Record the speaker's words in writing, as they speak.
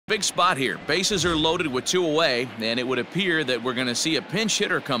Big spot here. Bases are loaded with 2 away, and it would appear that we're going to see a pinch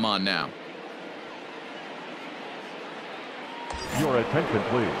hitter come on now. Your attention,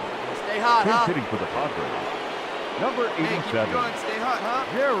 please. Stay hot, Pinch huh? hitting for the Padres. Number 87. Hey, keep going. Stay hot, huh?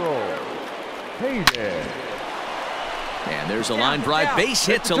 Gerald Hayden. And there's a line drive base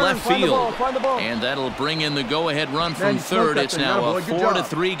hit to left field. And that'll bring in the go-ahead run from third. It's now a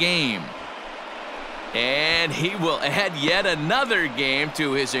 4-3 game. And he will add yet another game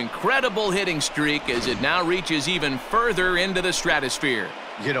to his incredible hitting streak as it now reaches even further into the stratosphere.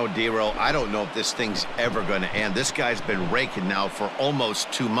 You know, D-Roll, I don't know if this thing's ever going to end. This guy's been raking now for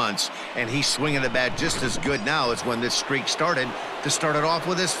almost 2 months, and he's swinging the bat just as good now as when this streak started to start it off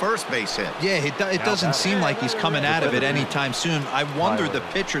with his first base hit. Yeah, it doesn't seem like he's coming out of it anytime soon. I wonder the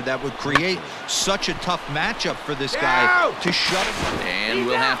pitcher that would create such a tough matchup for this guy to shut him. And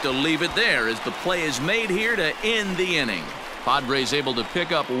we'll have to leave it there as the play is made here to end the inning. Padres able to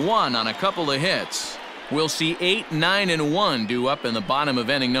pick up 1 on a couple of hits. We'll see 8, 9, and 1 due up in the bottom of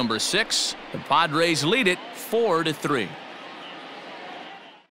inning number 6. The Padres lead it 4-3.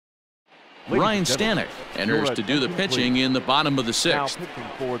 Ryan Stanek enters to do the pitching in the bottom of the 6th. Now pitching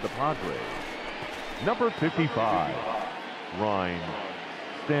for the Padres. Number 55, Ryan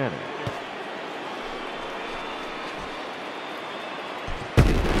Stanek.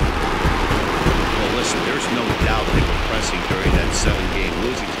 Well, listen, there's no doubt they were pressing during that 7-game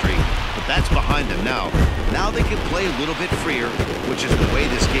losing streak. But that's behind them now. Now they can play a little bit freer, which is the way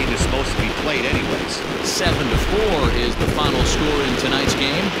this game is supposed to be played anyways. 7-4 is the final score in tonight's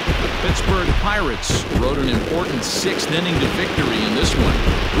game. The Pittsburgh Pirates rode an important 6th inning to victory in this one.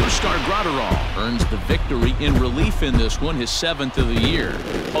 Brusdar Graterol earns the victory in relief in this one, his 7th of the year.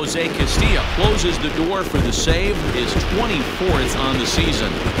 Jose Castillo closes the door for the save, his 24th on the season.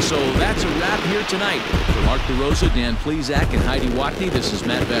 So that's a wrap here tonight. For Mark DeRosa, Dan Plesac, and Heidi Watney, this is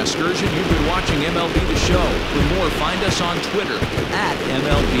Matt Vasgersian. You've been watching MLB The Show. For more, find us on Twitter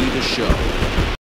 @MLB The Show.